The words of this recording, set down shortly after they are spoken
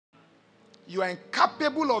You are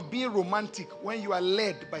incapable of being romantic when you are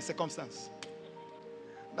led by circumstance.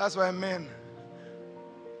 That's why men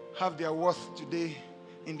have their worth today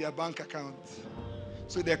in their bank account.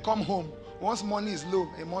 So they come home. Once money is low,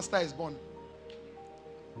 a monster is born.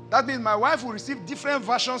 That means my wife will receive different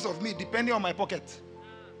versions of me depending on my pocket.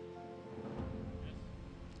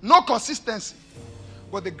 No consistency.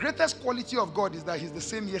 But the greatest quality of God is that He's the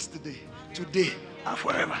same yesterday, today, and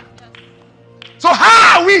forever. So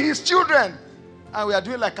how are we His children? And we are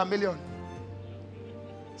doing like chameleon.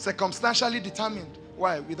 Circumstantially determined.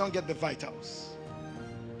 Why? We don't get the vitals.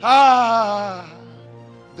 Though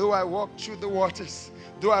I walk through the waters,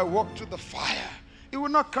 though I walk through the fire, it will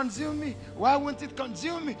not consume me. Why won't it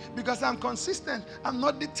consume me? Because I'm consistent. I'm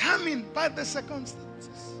not determined by the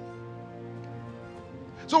circumstances.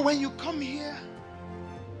 So when you come here,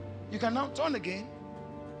 you can now turn again